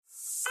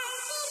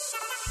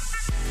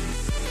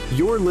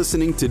You're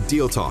listening to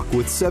Deal Talk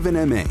with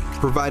 7MA,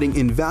 providing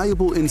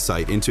invaluable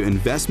insight into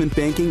investment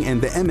banking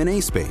and the M&A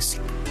space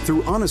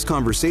through honest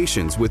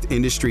conversations with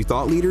industry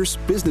thought leaders,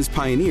 business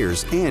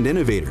pioneers, and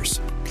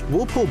innovators.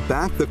 We'll pull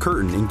back the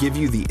curtain and give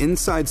you the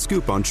inside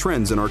scoop on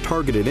trends in our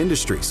targeted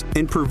industries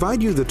and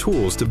provide you the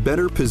tools to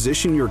better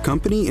position your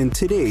company in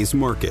today's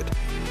market.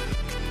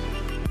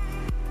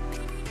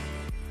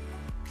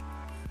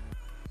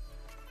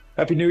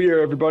 Happy New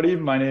Year, everybody.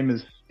 My name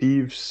is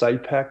Steve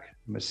Sipek.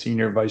 I'm a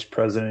Senior Vice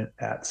President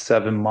at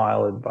 7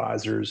 Mile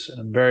Advisors,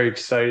 and I'm very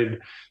excited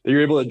that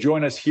you're able to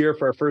join us here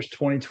for our first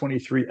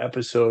 2023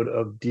 episode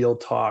of Deal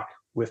Talk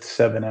with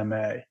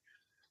 7MA. As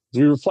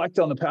we reflect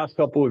on the past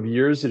couple of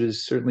years, it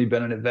has certainly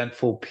been an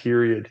eventful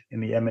period in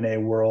the M&A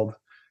world,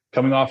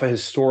 coming off a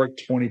historic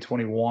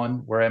 2021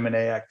 where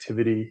M&A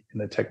activity in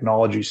the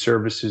technology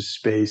services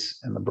space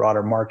and the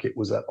broader market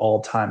was at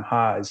all-time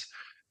highs.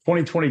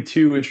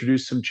 2022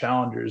 introduced some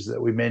challenges that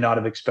we may not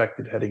have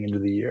expected heading into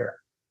the year.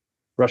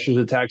 Russia's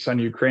attacks on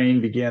Ukraine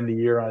began the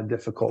year on a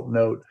difficult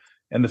note,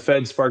 and the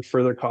Fed sparked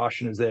further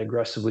caution as they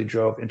aggressively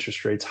drove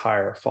interest rates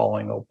higher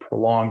following a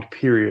prolonged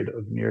period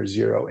of near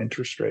zero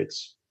interest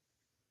rates.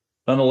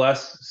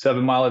 Nonetheless,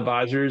 7 Mile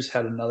Advisors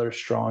had another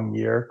strong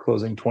year,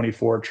 closing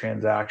 24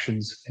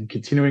 transactions and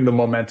continuing the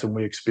momentum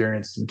we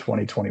experienced in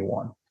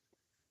 2021.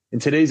 In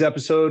today's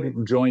episode,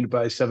 I'm joined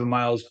by 7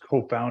 Mile's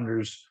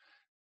co-founders,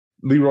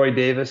 Leroy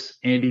Davis,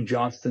 Andy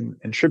Johnston,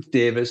 and Tripp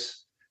Davis,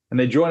 and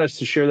they join us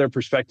to share their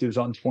perspectives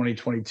on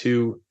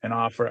 2022 and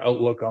offer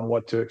outlook on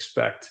what to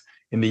expect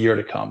in the year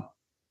to come.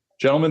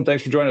 Gentlemen,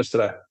 thanks for joining us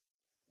today.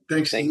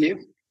 Thanks. Thank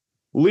you.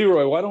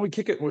 Leroy, why don't we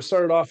kick it? We'll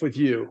start it off with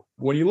you.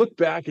 When you look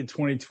back at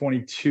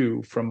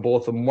 2022 from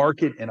both a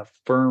market and a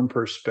firm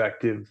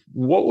perspective,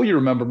 what will you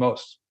remember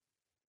most?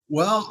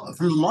 Well,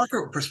 from the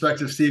market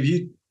perspective,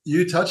 Steve,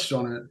 you touched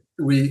on it.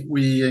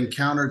 We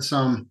encountered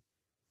some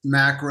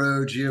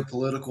macro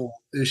geopolitical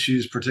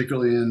issues,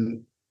 particularly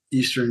in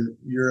Eastern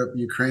Europe,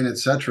 Ukraine, et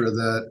cetera,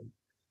 that,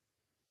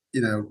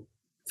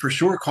 for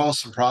sure caused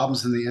some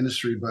problems in the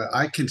industry, but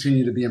I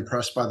continue to be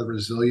impressed by the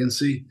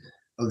resiliency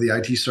of the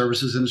IT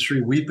services industry.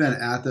 We've been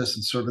at this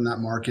and serving that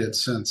market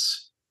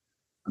since,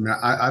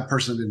 I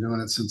personally been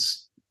doing it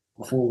since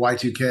before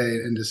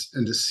Y2K,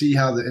 and to see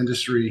how the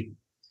industry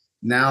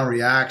now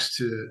reacts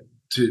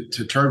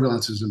to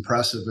turbulence is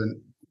impressive.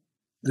 And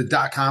the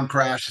dot-com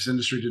crash, this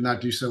industry did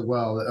not do so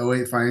well. The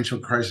 2008 financial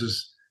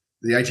crisis,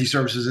 the IT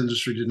services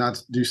industry did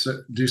not do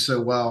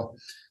so well.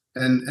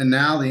 And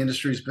now the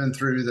industry's been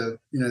through the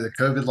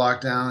COVID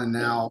lockdown and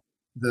now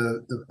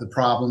the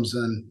problems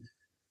in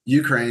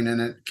Ukraine, and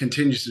it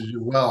continues to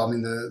do well.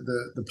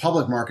 The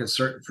public markets,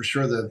 for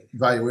sure, the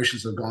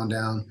valuations have gone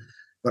down,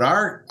 but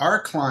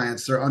our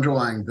clients, their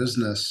underlying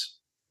business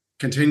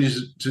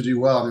continues to do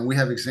well. We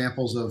have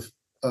examples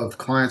of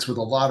clients with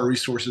a lot of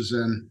resources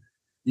in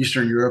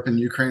Eastern Europe and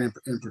Ukraine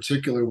in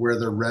particular, where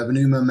their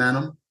revenue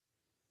momentum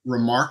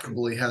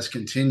remarkably has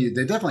continued.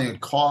 They definitely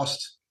had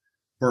cost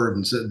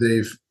burdens that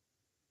they've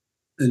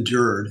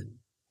endured,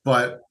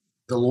 but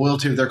the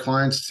loyalty of their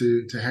clients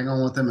to hang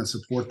on with them and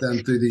support them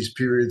through these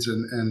periods,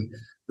 and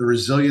the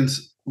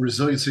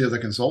resiliency of the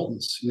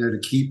consultants, to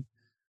keep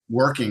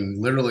working.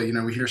 Literally,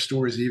 we hear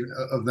stories even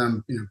of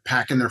them,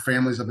 packing their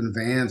families up in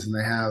vans, and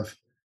they have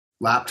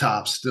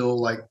laptops still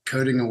like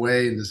coding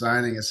away and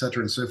designing, et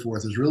cetera, and so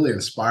forth, is really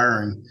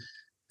inspiring.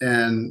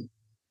 And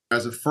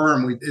as a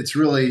firm, it's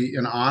really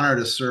an honor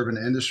to serve an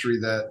industry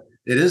that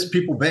it is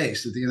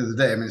people-based at the end of the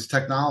day. It's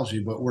technology,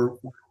 but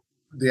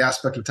the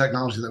aspect of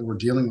technology that we're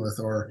dealing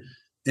with are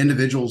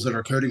individuals that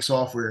are coding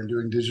software and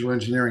doing digital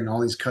engineering,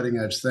 all these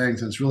cutting-edge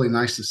things. And it's really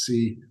nice to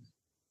see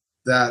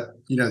that,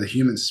 the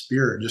human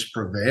spirit just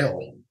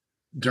prevail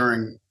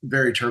during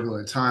very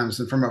turbulent times.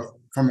 And from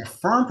a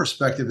firm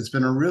perspective, it's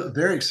been a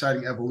very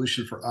exciting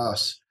evolution for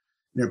us.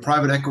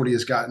 Private equity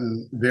has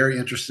gotten very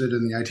interested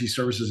in the IT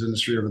services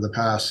industry over the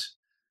past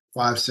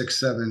 5, 6,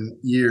 7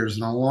 years.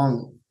 And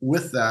along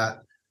with that,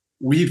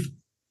 we've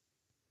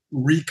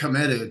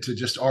recommitted to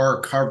just our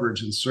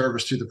coverage and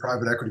service to the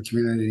private equity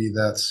community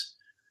that's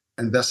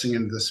investing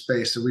into the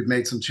space. So we've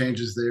made some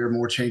changes there,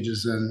 more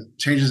changes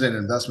in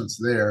investments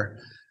there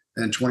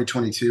in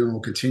 2022, and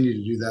we'll continue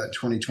to do that in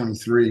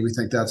 2023. We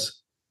think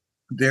that's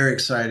very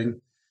exciting.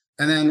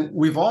 And then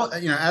we've all,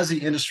 as the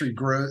industry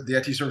grows, the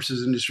IT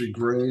services industry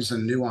grows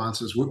and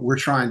nuances, we're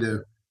trying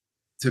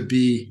to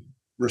be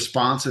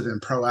responsive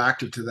and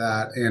proactive to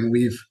that. And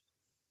we've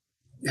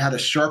had a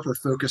sharper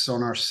focus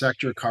on our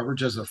sector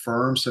coverage as a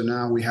firm. So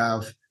now we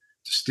have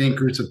distinct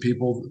groups of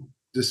people,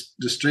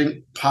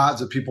 distinct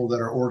pods of people that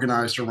are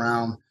organized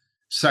around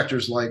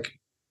sectors like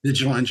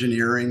digital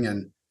engineering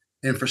and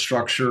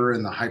infrastructure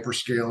and the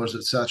hyperscalers,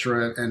 et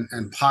cetera,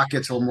 and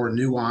pockets of more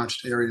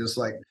nuanced areas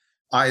like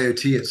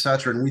IoT, et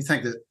cetera. And we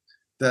think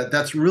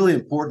that's really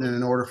important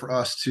in order for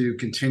us to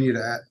continue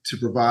to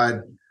provide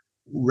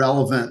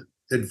relevant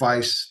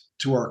advice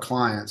to our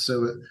clients.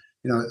 So,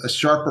 a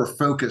sharper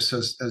focus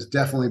has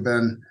definitely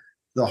been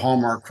the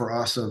hallmark for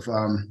us of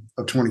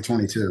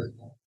 2022.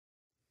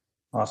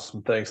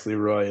 Awesome. Thanks,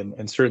 Leroy.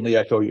 And certainly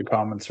echo your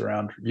comments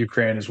around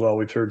Ukraine as well.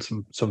 We've heard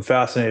some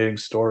fascinating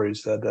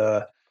stories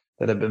that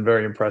have been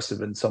very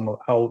impressive, and some of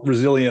how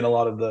resilient a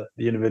lot of the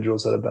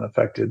individuals that have been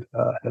affected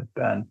have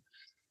been.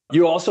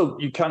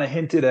 You kind of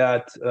hinted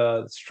at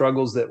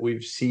struggles that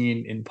we've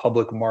seen in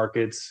public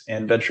markets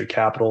and venture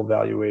capital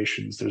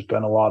valuations. There's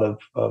been a lot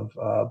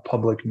of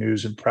public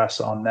news and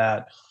press on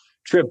that.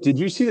 Trip, did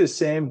you see the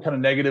same kind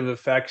of negative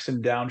effects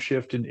and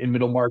downshift in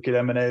middle market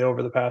M&A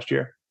over the past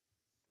year?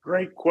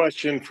 Great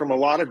question from a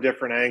lot of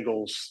different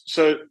angles.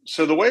 So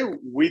the way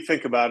we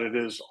think about it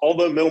is,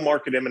 although middle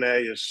market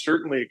M&A has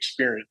certainly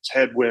experienced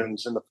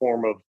headwinds in the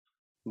form of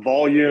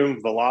volume,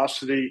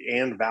 velocity,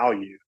 and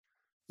value,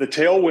 the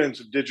tailwinds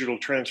of digital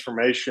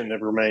transformation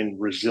have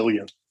remained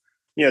resilient.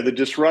 The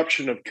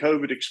disruption of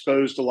COVID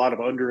exposed a lot of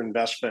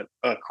underinvestment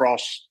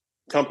across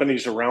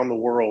companies around the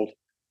world,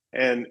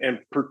 and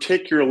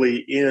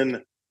particularly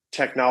in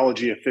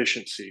technology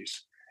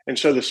efficiencies. And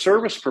so the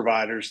service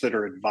providers that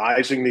are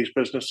advising these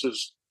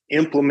businesses,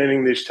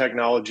 implementing these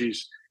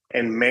technologies,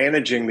 and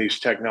managing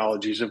these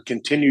technologies have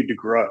continued to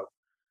grow.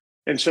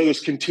 And so this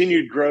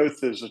continued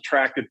growth has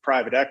attracted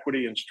private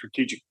equity and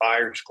strategic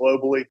buyers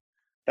globally.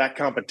 That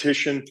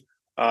competition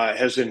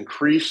has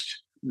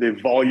increased the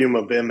volume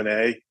of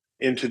M&A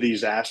into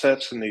these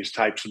assets and these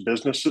types of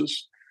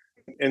businesses.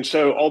 And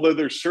so although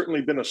there's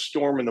certainly been a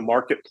storm in the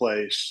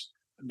marketplace,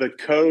 the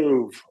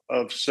cove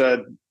of said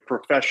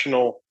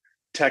professional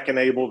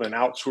tech-enabled and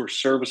outsourced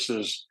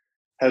services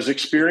has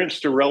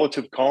experienced a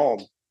relative calm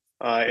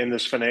in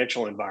this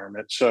financial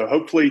environment. So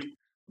hopefully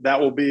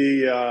that will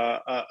be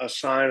a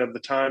sign of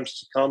the times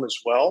to come as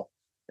well.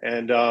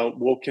 And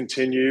we'll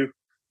continue,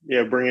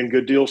 bringing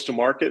good deals to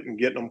market and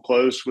getting them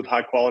closed with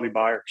high-quality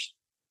buyers.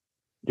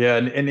 Yeah,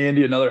 and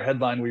Andy, another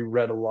headline we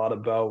read a lot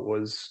about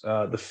was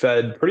the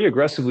Fed pretty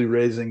aggressively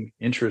raising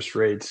interest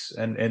rates,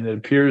 and it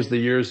appears the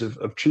years of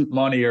cheap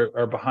money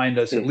are behind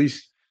us, at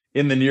least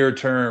in the near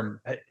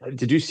term.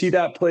 Did you see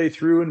that play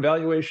through in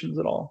valuations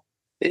at all?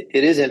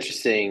 It is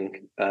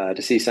interesting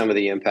to see some of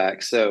the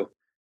impacts. So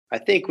I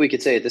think we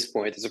could say at this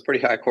point, there's a pretty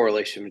high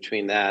correlation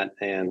between that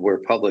and where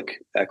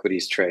public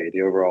equities trade,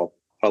 the overall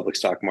public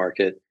stock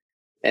market.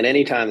 And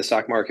anytime the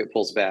stock market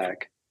pulls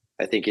back,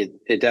 I think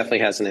it definitely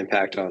has an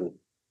impact on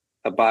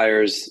a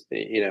buyer's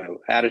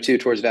attitude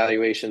towards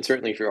valuation.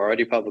 Certainly, if you're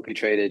already publicly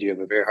traded, you have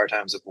a very hard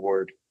time as a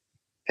board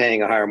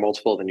paying a higher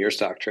multiple than your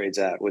stock trades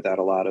at without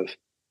a lot of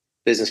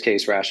business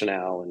case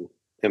rationale and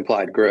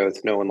implied growth.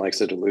 No one likes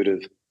a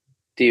dilutive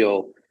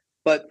deal.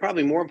 But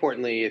probably more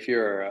importantly, if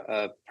you're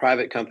a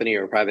private company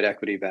or private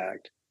equity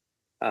backed,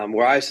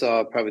 where I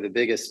saw probably the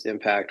biggest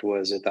impact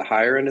was at the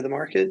higher end of the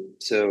market.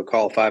 So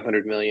call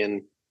 500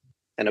 million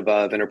and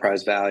above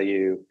enterprise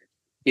value.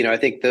 I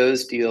think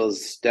those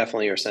deals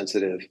definitely are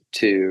sensitive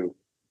to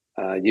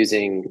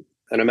using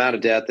an amount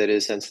of debt that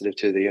is sensitive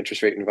to the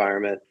interest rate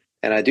environment.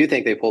 And I do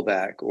think they pull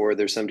back, or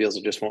there's some deals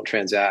that just won't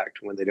transact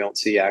when they don't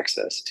see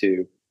access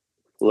to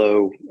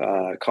low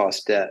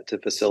cost debt to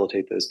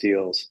facilitate those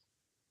deals.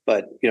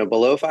 But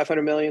below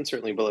 500 million,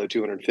 certainly below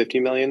 250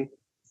 million,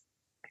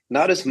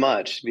 not as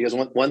much, because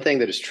one thing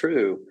that is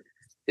true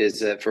is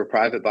that for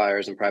private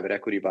buyers and private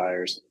equity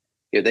buyers,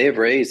 they have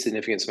raised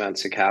significant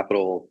amounts of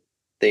capital.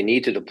 They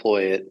need to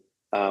deploy it.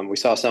 We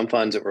saw some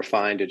funds that were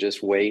fine to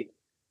just wait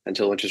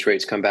until interest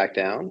rates come back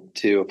down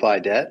to apply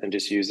debt and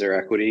just use their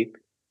equity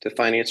to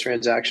finance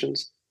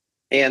transactions.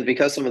 And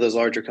because some of those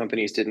larger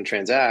companies didn't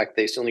transact,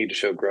 they still need to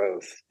show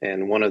growth.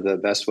 And one of the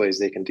best ways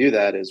they can do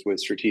that is with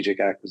strategic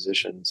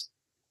acquisitions.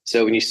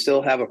 So when you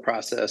still have a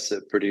process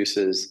that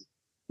produces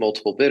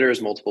multiple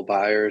bidders, multiple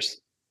buyers,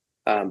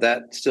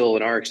 that still,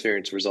 in our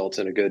experience, results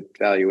in a good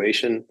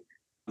valuation.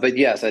 But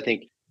yes, I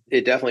think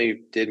it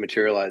definitely did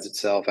materialize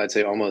itself, I'd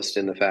say almost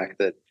in the fact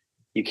that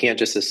you can't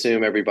just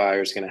assume every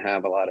buyer is going to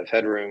have a lot of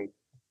headroom.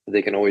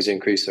 They can always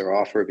increase their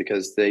offer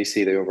because they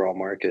see the overall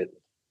market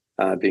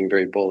being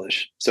very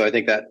bullish. So I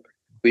think that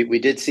we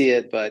did see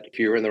it, but if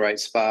you were in the right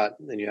spot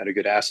and you had a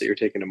good asset you're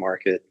taking to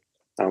market,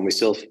 we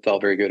still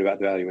felt very good about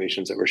the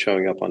valuations that were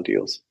showing up on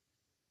deals.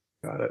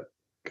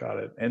 Got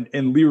it.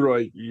 And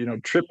Leroy,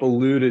 Trip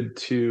alluded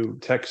to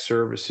tech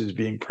services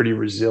being pretty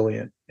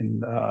resilient in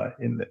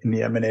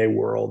the M&A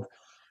world.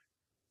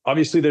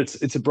 Obviously,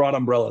 it's a broad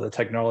umbrella, the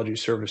technology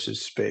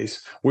services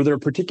space. Were there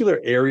particular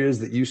areas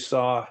that you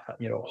saw,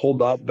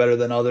 hold up better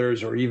than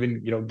others, or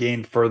even,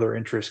 gain further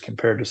interest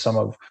compared to some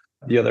of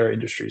the other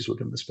industries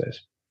within the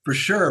space? For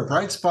sure.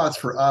 Bright spots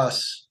for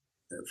us,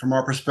 from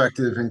our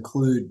perspective,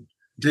 include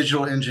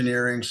digital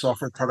engineering,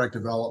 software product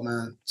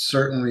development,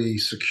 certainly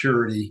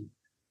security.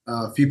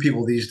 A few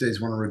people these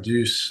days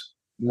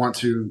want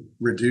to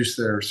reduce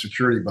their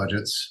security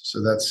budgets.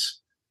 So that's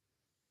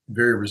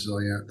very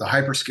resilient. The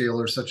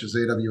hyperscalers such as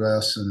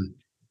AWS and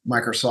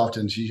Microsoft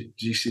and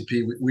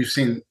GCP, we've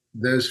seen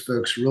those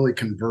folks really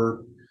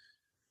convert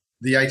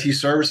the IT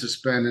services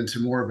spend into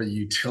more of a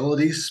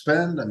utility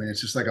spend. I mean,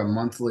 it's just like a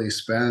monthly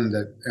spend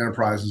that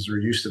enterprises are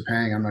used to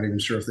paying. I'm not even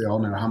sure if they all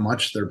know how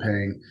much they're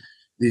paying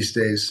these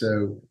days.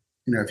 So,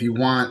 if you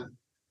want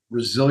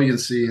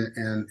resiliency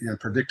and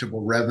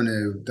predictable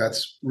revenue,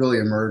 that's really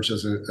emerged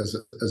as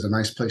a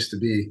nice place to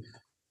be.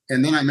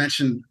 And then I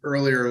mentioned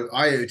earlier,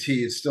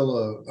 IoT is still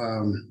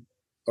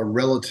a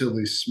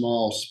relatively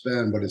small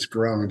spend, but it's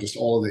growing. Just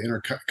all of the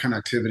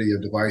interconnectivity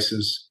of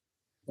devices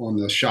on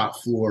the shop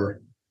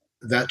floor,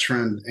 that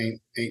trend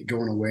ain't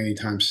going away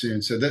anytime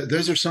soon. So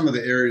those are some of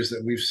the areas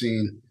that we've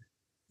seen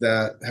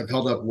that have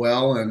held up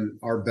well, and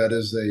our bet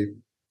is they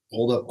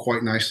hold up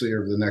quite nicely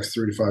over the next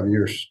 3 to 5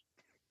 years.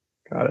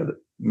 Got it.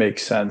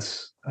 Makes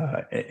sense.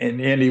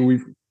 And Andy,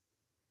 we've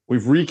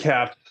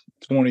recapped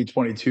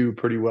 2022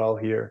 pretty well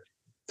here.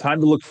 Time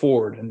to look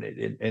forward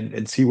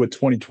and see what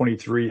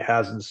 2023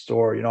 has in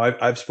store. You know,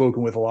 I've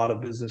spoken with a lot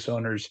of business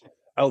owners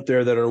out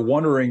there that are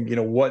wondering, you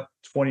know, what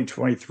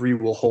 2023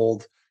 will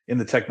hold in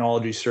the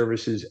technology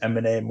services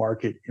M&A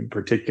market in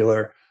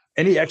particular.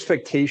 Any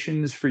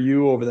expectations for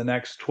you over the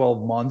next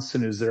 12 months?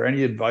 And is there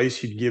any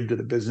advice you'd give to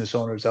the business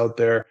owners out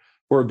there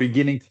who are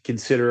beginning to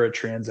consider a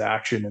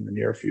transaction in the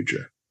near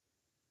future?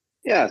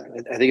 Yeah,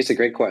 I think it's a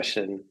great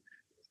question.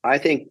 I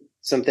think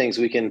some things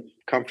we can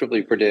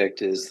comfortably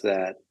predict is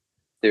that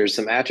there's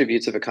some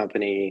attributes of a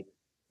company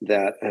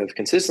that have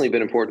consistently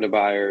been important to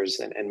buyers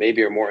and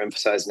maybe are more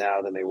emphasized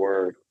now than they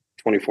were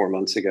 24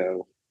 months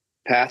ago.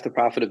 Path to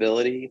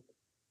profitability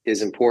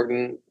is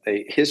important.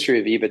 A history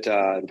of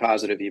EBITDA and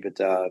positive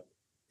EBITDA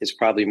is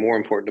probably more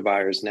important to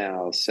buyers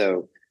now.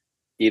 So,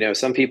 you know,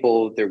 some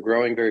people, they're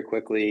growing very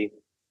quickly.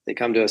 They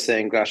come to us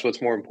saying, gosh,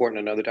 what's more important,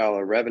 another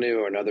dollar of revenue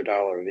or another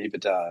dollar of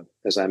EBITDA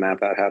as I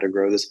map out how to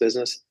grow this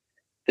business?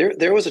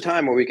 There was a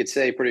time where we could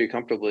say pretty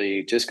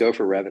comfortably, just go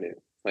for revenue.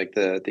 Like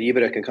the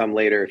EBITDA can come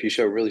later. If you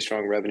show really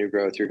strong revenue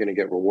growth, you're going to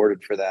get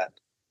rewarded for that.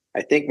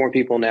 I think more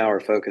people now are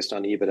focused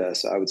on EBITDA.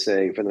 So I would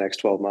say for the next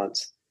 12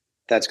 months,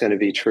 that's going to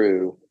be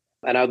true.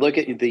 And I would look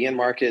at the end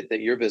market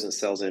that your business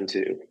sells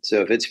into.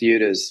 So if it's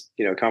viewed as,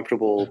 you know,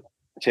 comfortable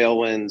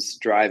tailwinds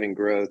driving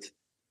growth,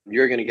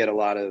 you're going to get a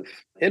lot of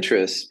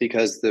interest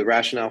because the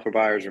rationale for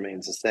buyers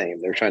remains the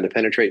same. They're trying to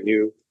penetrate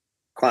new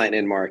client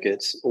end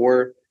markets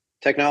or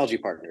technology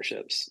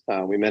partnerships.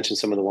 We mentioned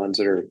some of the ones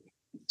that are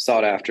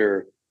sought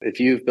after. If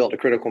you've built a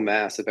critical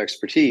mass of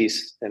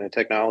expertise in a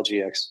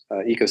technology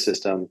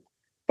ecosystem,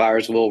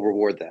 buyers will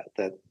reward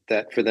that.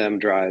 That for them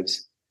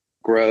drives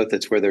growth.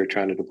 It's where they're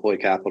trying to deploy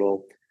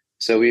capital.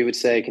 So we would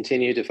say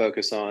continue to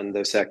focus on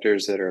those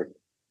sectors that are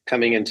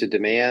coming into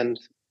demand.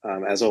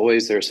 As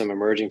always, there are some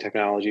emerging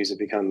technologies that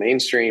become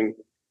mainstream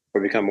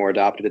or become more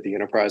adopted at the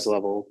enterprise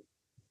level.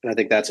 And I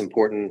think that's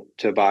important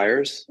to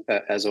buyers,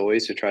 as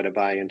always, to try to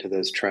buy into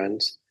those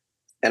trends.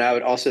 And I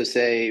would also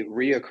say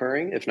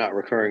reoccurring, if not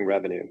recurring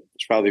revenue.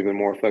 It's probably been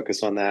more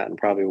focused on that and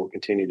probably will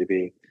continue to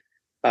be.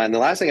 And the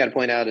last thing I'd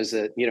point out is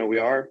that, you know, we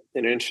are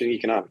in an interesting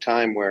economic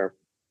time where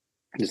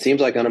it seems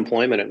like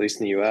unemployment, at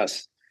least in the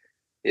US,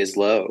 is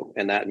low.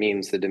 And that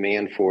means the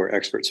demand for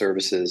expert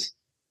services,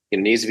 it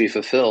needs to be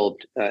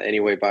fulfilled any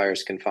way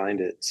buyers can find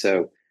it.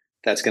 So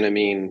that's going to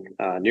mean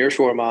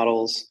nearshore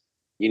models,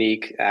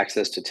 unique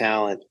access to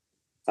talent.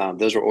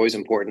 Those are always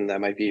important.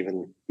 That might be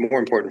even more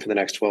important for the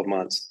next 12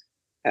 months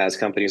as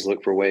companies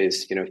look for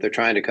ways, you know, if they're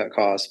trying to cut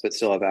costs but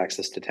still have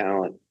access to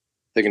talent,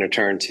 they're going to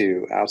turn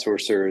to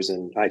outsourcers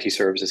and IT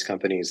services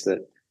companies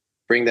that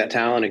bring that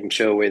talent and can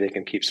show a way they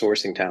can keep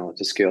sourcing talent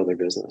to scale their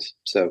business.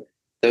 So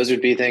those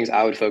would be things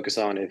I would focus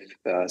on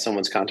if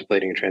someone's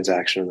contemplating a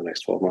transaction in the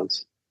next 12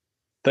 months.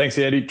 Thanks,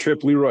 Andy.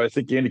 Trip, Leroy, I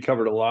think Andy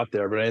covered a lot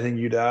there, but anything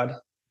you'd add?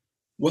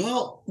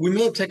 Well, we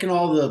may have taken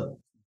all the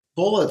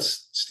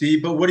bullets,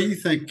 Steve, but what do you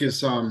think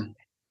is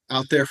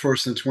out there for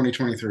us in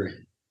 2023?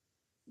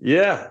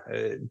 Yeah,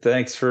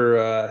 thanks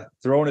for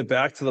throwing it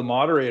back to the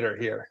moderator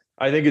here.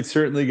 I think it's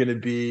certainly going to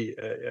be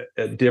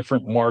a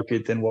different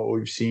market than what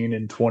we've seen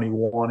in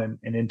 21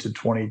 and into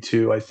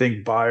 22. I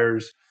think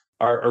buyers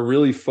are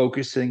really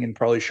focusing and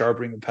probably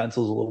sharpening the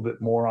pencils a little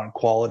bit more on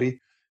quality.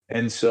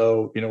 And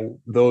so, you know,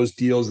 those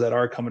deals that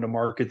are coming to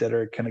market that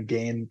are going to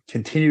gain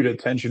continued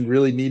attention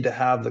really need to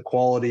have the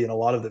quality and a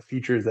lot of the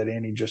features that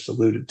Andy just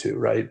alluded to,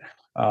 right?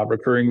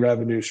 Recurring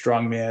revenue,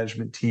 strong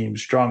management team,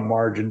 strong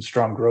margins,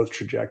 strong growth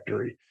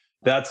trajectory.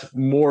 That's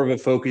more of a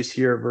focus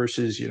here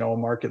versus, you know, a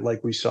market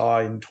like we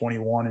saw in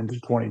 21 into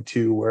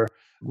 22, where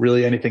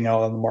really anything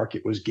out on the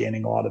market was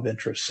gaining a lot of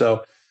interest.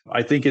 So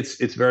I think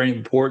it's very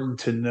important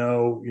to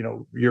know, you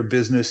know, your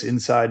business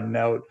inside and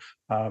out,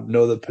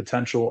 know the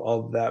potential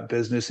of that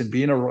business and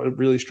be in a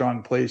really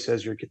strong place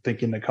as you're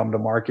thinking to come to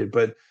market.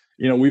 But,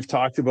 you know, we've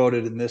talked about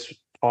it in this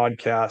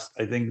podcast.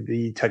 I think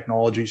the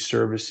technology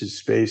services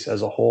space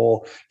as a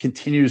whole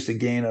continues to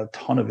gain a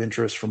ton of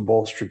interest from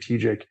both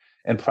strategic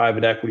and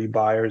private equity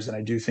buyers. And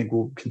I do think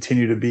will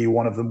continue to be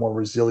one of the more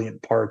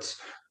resilient parts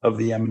of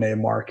the M&A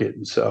market.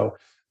 And so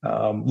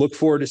look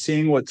forward to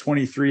seeing what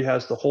 23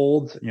 has to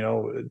hold. You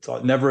know, it's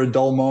never a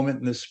dull moment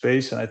in this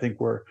space. And I think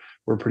we're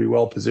pretty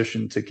well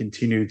positioned to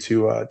continue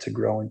to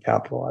grow and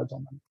capitalize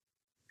on them.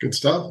 Good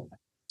stuff.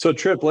 So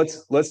Trip,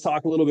 let's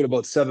talk a little bit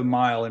about 7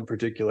 Mile in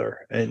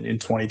particular in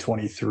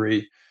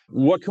 2023.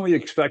 What can we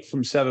expect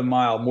from 7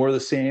 Mile? More of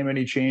the same?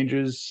 Any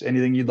changes?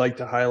 Anything you'd like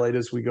to highlight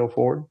as we go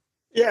forward?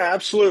 Yeah,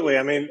 absolutely.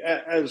 I mean,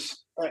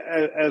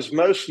 as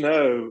most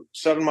know,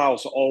 7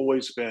 Mile's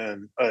always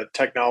been a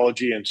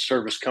technology and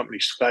service company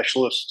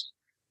specialist,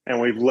 and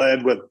we've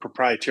led with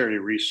proprietary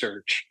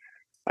research.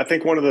 I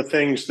think one of the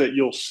things that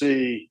you'll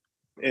see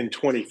in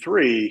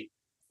 23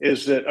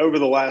 is that over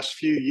the last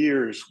few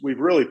years, we've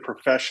really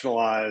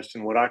professionalized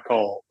and what I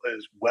call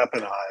is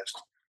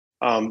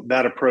weaponized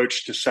that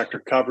approach to sector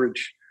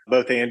coverage.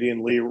 Both Andy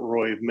and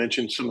Leroy have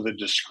mentioned some of the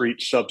discrete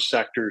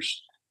subsectors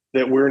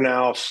that we're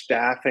now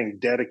staffing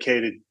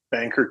dedicated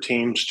banker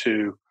teams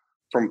to,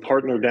 from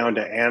partner down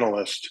to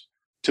analyst,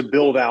 to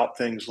build out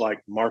things like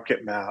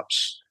market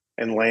maps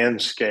and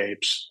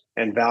landscapes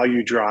and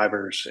value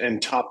drivers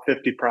and top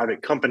 50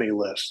 private company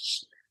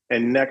lists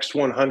and next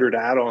 100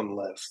 add-on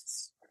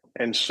lists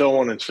and so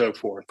on and so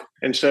forth.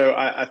 And so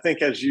I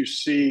think as you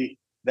see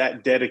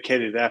that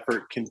dedicated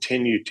effort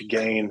continue to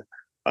gain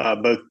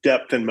both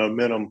depth and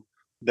momentum,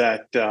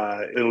 that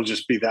it'll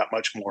just be that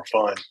much more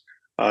fun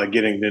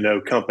getting to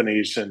know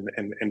companies and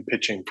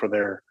pitching for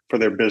their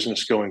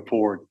business going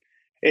forward.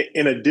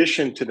 In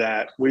addition to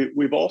that,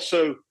 we've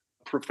also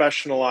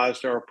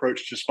professionalized our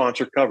approach to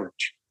sponsor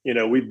coverage. You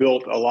know, we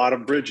built a lot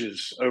of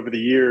bridges over the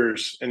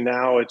years, and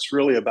now it's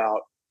really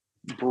about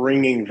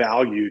bringing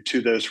value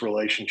to those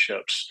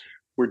relationships.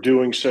 We're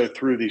doing so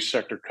through these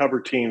sector cover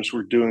teams.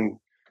 We're doing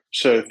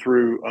so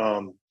through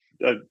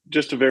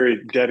just a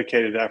very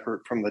dedicated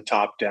effort from the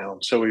top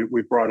down. So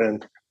we brought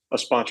in a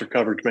sponsor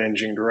coverage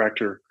managing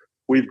director.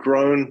 We've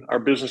grown our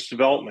business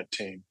development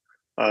team.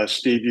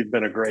 Steve, you've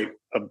been a great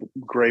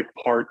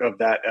part of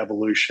that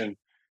evolution.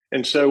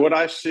 And so what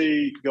I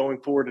see going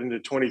forward into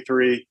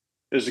 23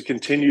 is a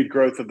continued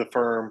growth of the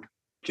firm,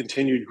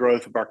 continued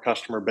growth of our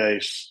customer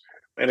base,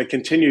 and a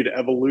continued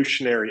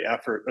evolutionary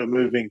effort of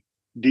moving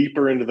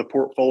deeper into the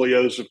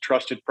portfolios of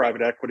trusted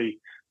private equity,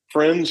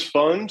 friends,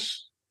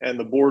 funds, and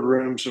the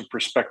boardrooms of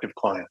prospective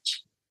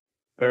clients.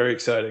 Very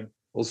exciting.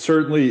 Well,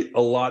 certainly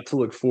a lot to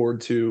look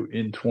forward to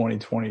in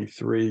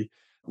 2023.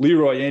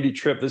 Leroy, Andy,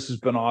 Tripp, this has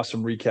been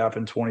awesome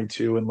recapping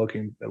 22 and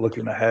looking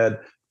ahead.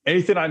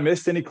 Anything I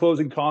missed? Any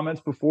closing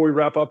comments before we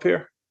wrap up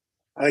here?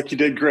 I think you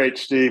did great,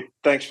 Steve.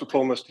 Thanks for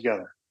pulling this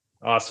together.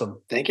 Awesome.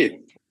 Thank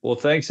you. Well,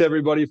 thanks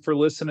everybody for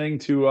listening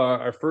to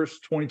our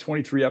first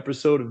 2023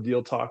 episode of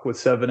Deal Talk with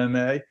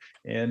 7MA,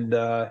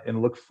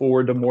 and look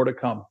forward to more to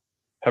come.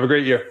 Have a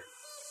great year.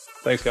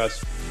 Thanks,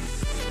 guys.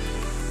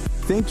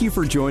 Thank you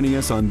for joining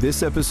us on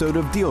this episode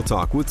of Deal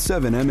Talk with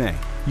 7MA.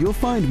 You'll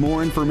find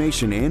more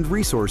information and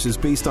resources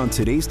based on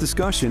today's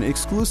discussion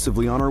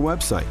exclusively on our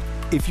website.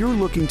 If you're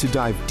looking to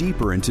dive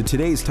deeper into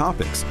today's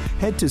topics,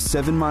 head to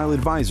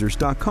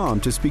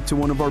 7mileadvisors.com to speak to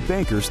one of our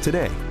bankers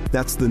today.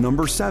 That's the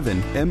number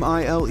 7,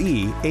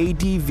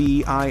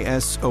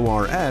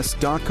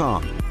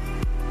 mileadvisors.com.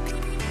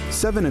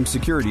 7M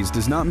Securities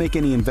does not make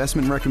any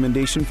investment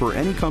recommendation for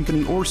any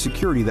company or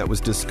security that was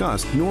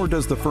discussed, nor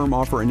does the firm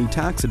offer any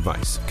tax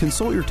advice.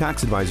 Consult your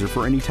tax advisor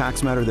for any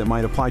tax matter that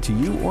might apply to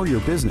you or your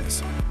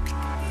business.